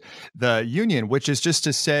saluted the Union, which is just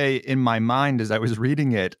to say, in my mind, as I was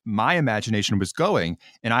reading it, my imagination was going,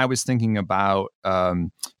 and I was thinking about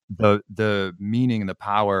the meaning and the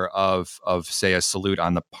power of say a salute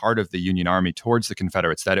on the part of the Union Army towards the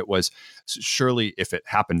Confederates, that it was surely, if it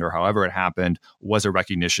happened or however it happened, was a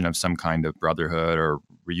recognition of some kind of brotherhood or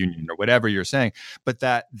reunion or whatever you're saying, but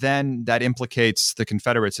that then that implicates the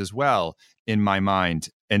Confederates as well in my mind.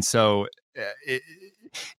 And so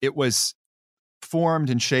it was formed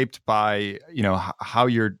and shaped by, how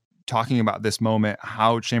you're talking about this moment,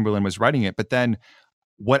 how Chamberlain was writing it, but then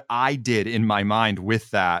what I did in my mind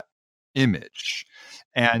with that image.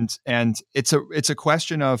 And it's a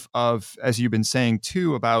question of, as you've been saying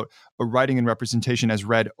too, about a writing and representation as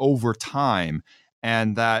read over time,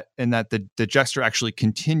 and that the gesture actually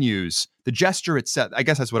continues. The gesture itself, I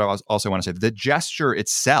guess that's what I also want to say. The gesture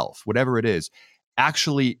itself, whatever it is,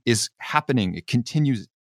 actually is happening. It continues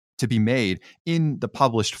to be made in the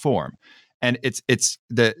published form. and it's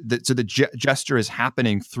so the gesture is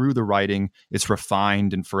happening through the writing. It's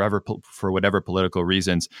refined and forever for whatever political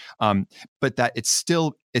reasons, but that it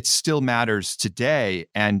still matters today.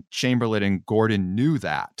 And Chamberlain and Gordon knew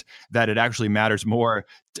that it actually matters more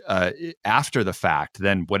after the fact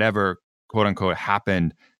than whatever quote unquote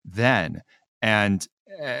happened then. And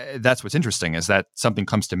that's what's interesting, is that something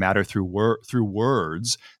comes to matter through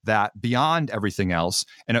words that beyond everything else.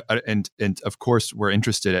 And of course, we're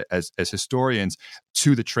interested as historians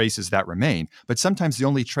to the traces that remain. But sometimes the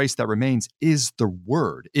only trace that remains is the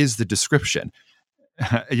word, is the description.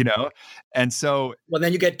 And so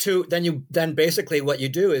then you get to then basically what you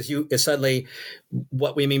do is suddenly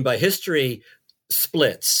what we mean by history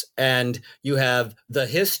splits, and you have the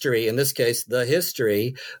history, in this case, the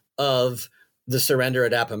history of the surrender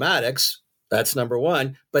at Appomattox. That's number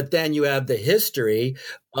one. But then you have the history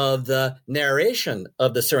of the narration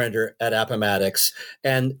of the surrender at Appomattox,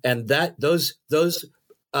 and that those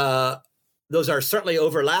are certainly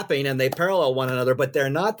overlapping and they parallel one another, but they're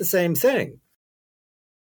not the same thing.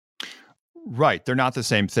 Right, they're not the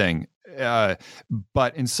same thing.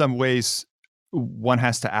 But in some ways, one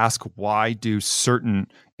has to ask, why do certain,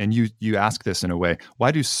 and you ask this in a way,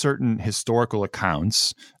 why do certain historical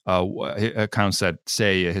accounts that,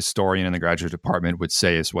 say, a historian in the graduate department would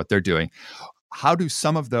say is what they're doing, how do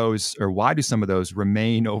some of those, or why do some of those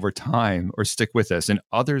remain over time or stick with us, and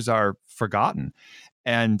others are forgotten?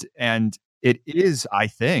 And it is, I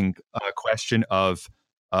think, a question of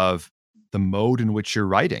the mode in which you're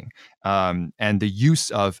writing, and the use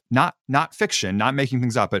of not fiction, not making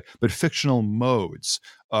things up, but fictional modes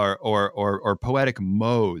or poetic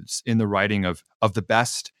modes in the writing of the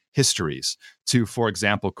best histories to, for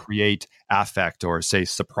example, create affect or, say,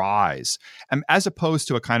 surprise, as opposed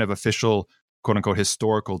to a kind of official, quote unquote,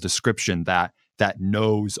 historical description that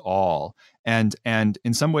knows all. And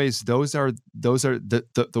in some ways, those are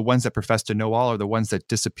the ones that profess to know all are the ones that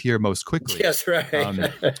disappear most quickly. Yes, right.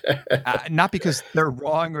 Not because they're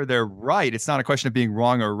wrong or they're right. It's not a question of being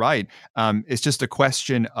wrong or right. It's just a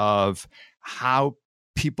question of how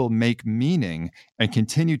people make meaning and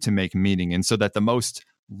continue to make meaning. And so that the most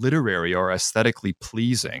literary or aesthetically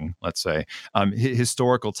pleasing, let's say,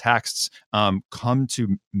 historical texts come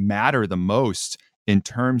to matter the most in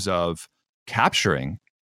terms of capturing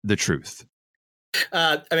the truth.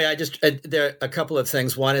 There are a couple of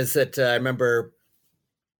things. One is that I remember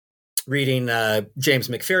reading James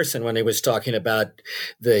McPherson when he was talking about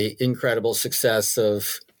the incredible success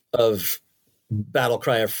of Battle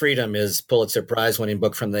Cry of Freedom, his Pulitzer Prize winning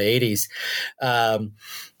book from the 80s.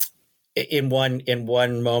 In one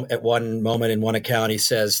moment, in one account, he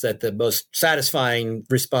says that the most satisfying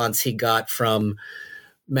response he got from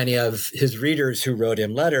many of his readers who wrote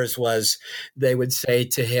him letters was they would say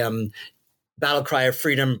to him, Battle Cry of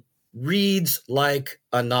Freedom reads like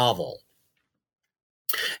a novel.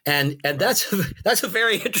 And that's a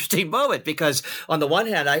very interesting moment, because on the one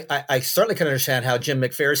hand, I certainly can understand how Jim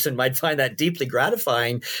McPherson might find that deeply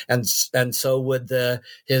gratifying, and so would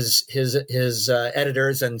his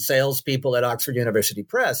editors and salespeople at Oxford University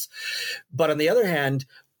Press. But on the other hand,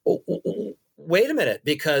 wait a minute,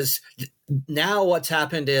 because now what's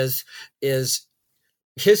happened is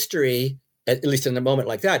history, at least in a moment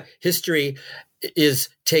like that, history is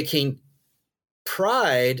taking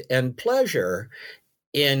pride and pleasure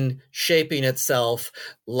in shaping itself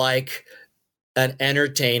like an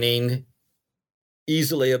entertaining,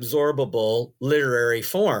 easily absorbable literary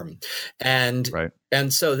form. And right.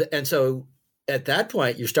 and so at that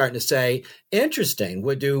point, you're starting to say, interesting.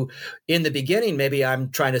 In the beginning, maybe I'm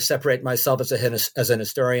trying to separate myself as an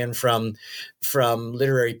historian from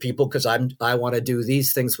literary people because I want to do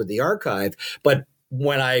these things with the archive. But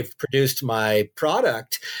when I've produced my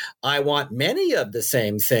product, I want many of the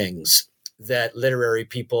same things that literary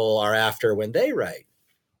people are after when they write,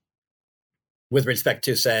 with respect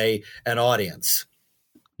to, say, an audience.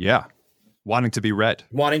 Yeah. Wanting to be read,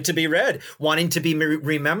 wanting to be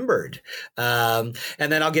remembered. And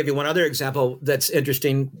then I'll give you one other example that's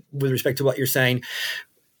interesting with respect to what you're saying.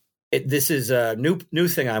 This is a new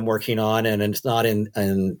thing I'm working on, and it's not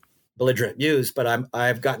in Belligerent Muse, but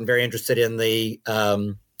I've gotten very interested in the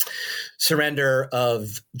surrender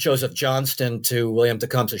of Joseph Johnston to William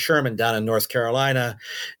Tecumseh Sherman down in North Carolina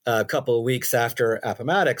a couple of weeks after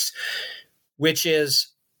Appomattox, which is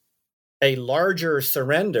a larger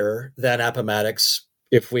surrender than Appomattox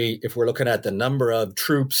if we're looking at the number of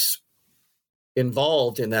troops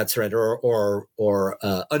involved in that surrender or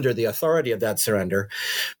under the authority of that surrender,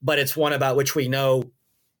 but it's one about which we know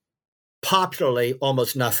popularly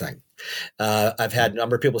almost nothing. I've had a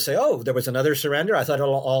number of people say, "Oh, there was another surrender. I thought it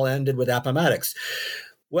all ended with Appomattox."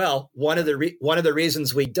 Well, one of the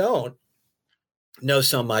reasons we don't know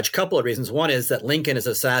so much, couple of reasons. One is that Lincoln is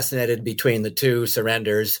assassinated between the two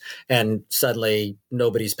surrenders, and suddenly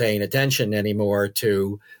nobody's paying attention anymore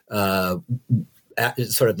to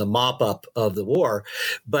sort of the mop up of the war.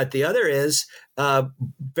 But the other is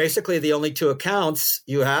basically the only two accounts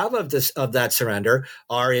you have of that surrender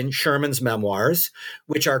are in Sherman's memoirs,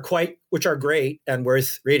 which are great and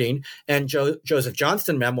worth reading, and Joseph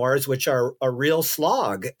Johnston memoirs, which are a real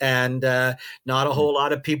slog, and not a whole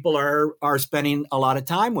lot of people are spending a lot of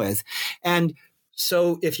time with. And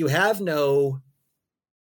so if you have no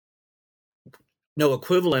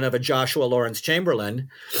equivalent of a Joshua Lawrence Chamberlain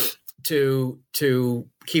to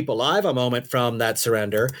keep alive a moment from that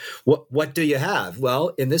surrender, what do you have? Well,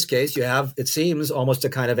 in this case, you have, it seems, almost a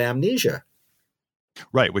kind of amnesia.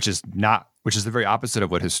 Right, which is the very opposite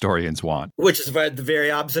of what historians want. Which is the very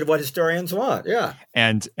opposite of what historians want, yeah.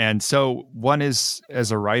 And so one is,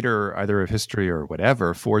 as a writer, either of history or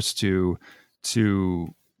whatever, forced to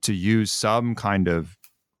use some kind of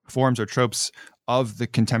forms or tropes of the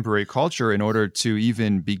contemporary culture in order to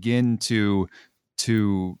even begin to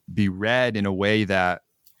be read in a way that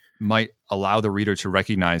might allow the reader to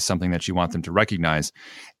recognize something that you want them to recognize.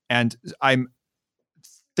 And I'm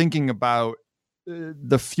thinking about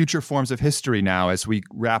the future forms of history now as we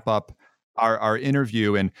wrap up our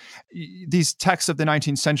interview. And these texts of the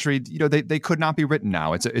 19th century, they could not be written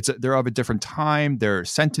now. They're of a different time. Their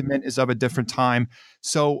sentiment is of a different time.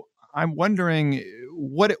 So I'm wondering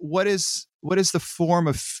what is the form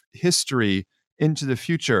of history into the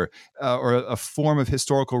future, or a form of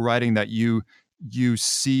historical writing that you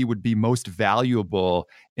see would be most valuable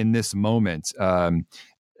in this moment.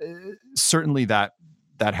 Certainly that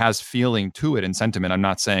has feeling to it and sentiment. I'm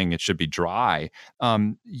not saying it should be dry.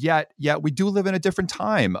 Yet we do live in a different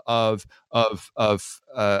time of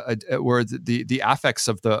where the affects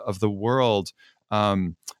of the world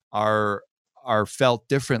are felt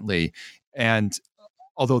differently. And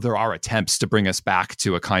although there are attempts to bring us back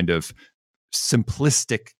to a kind of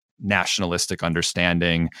simplistic nationalistic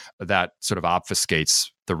understanding that sort of obfuscates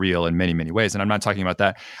the real in many, many ways. And I'm not talking about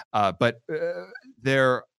that. But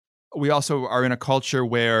we also are in a culture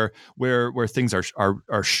where things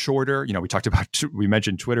are shorter. We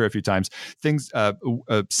mentioned Twitter a few times. Things,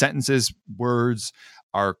 sentences, words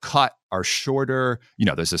are shorter.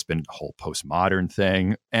 There's just been a whole postmodern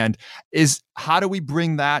thing. And how do we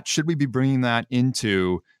bring that? Should we be bringing that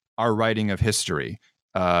into our writing of history?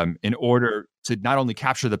 In order to not only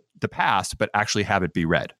capture the past, but actually have it be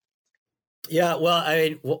read. Yeah, well, I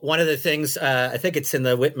mean, one of the things I think it's in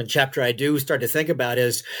the Whitman chapter I do start to think about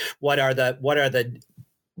is what are the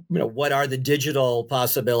digital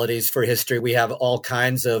possibilities for history? We have all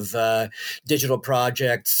kinds of digital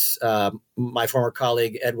projects. My former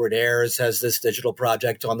colleague Edward Ayres has this digital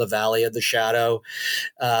project on the Valley of the Shadow,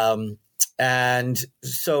 and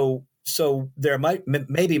so there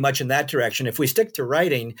may be much in that direction. If we stick to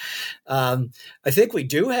writing, I think we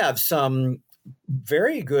do have some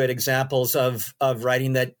very good examples of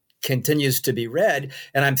writing that continues to be read.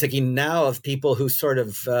 And I'm thinking now of people who sort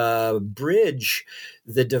of bridge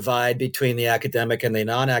the divide between the academic and the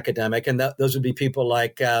non-academic. And those would be people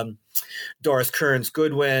like Doris Kearns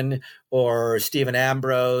Goodwin or Stephen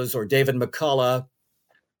Ambrose or David McCullough.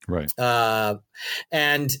 Right.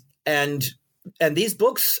 And these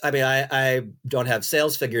books, I mean, I don't have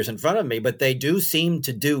sales figures in front of me, but they do seem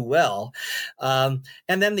to do well. And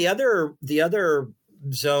then the other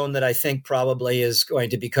zone that I think probably is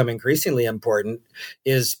going to become increasingly important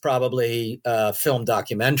is probably film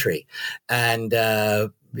documentary. And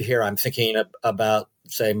here I'm thinking about,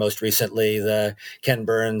 say, most recently, the Ken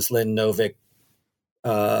Burns, Lynn Novick,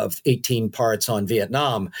 18 parts on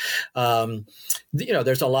Vietnam. There's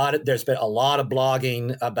been a lot of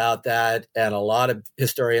blogging about that, and a lot of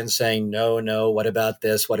historians saying, no, what about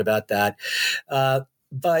this? What about that?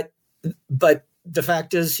 But the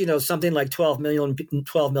fact is, something like 12 million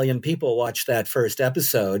people watched that first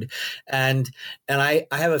episode. And I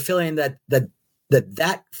have a feeling that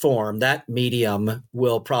form, that medium,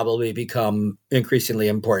 will probably become increasingly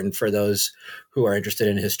important for those who are interested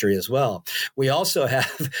in history as well. We also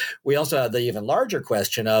have the even larger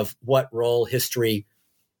question of what role history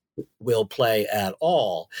will play at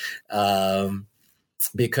all,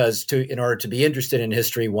 because in order to be interested in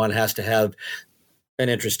history, one has to have an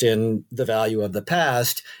interest in the value of the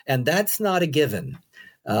past, and that's not a given.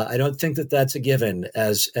 I don't think that that's a given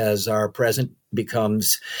as our present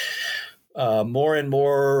becomes more and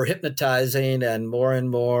more hypnotizing and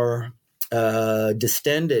more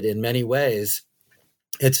distended in many ways.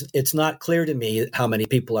 it's not clear to me how many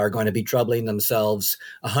people are going to be troubling themselves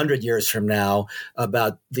 100 years from now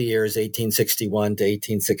about the years 1861 to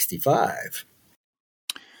 1865.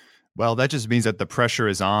 Well, that just means that the pressure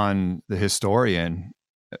is on the historian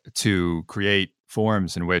to create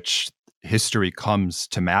forms in which history comes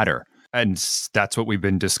to matter. And that's what we've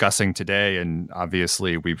been discussing today. And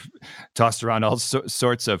obviously, we've tossed around all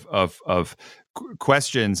sorts of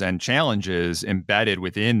questions and challenges embedded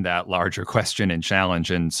within that larger question and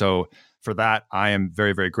challenge. And so for that, I am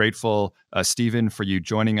very, very grateful, Stephen, for you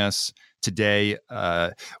joining us today.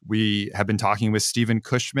 We have been talking with Stephen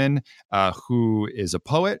Cushman, who is a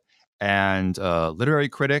poet and a literary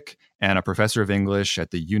critic and a professor of English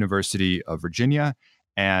at the University of Virginia.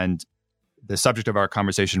 And the subject of our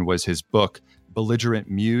conversation was his book, Belligerent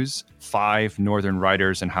Muse, 5 Northern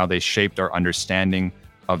Writers and How They Shaped Our Understanding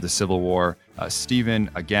of the Civil War. Stephen,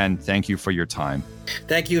 again, thank you for your time.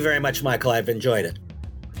 Thank you very much, Michael. I've enjoyed it.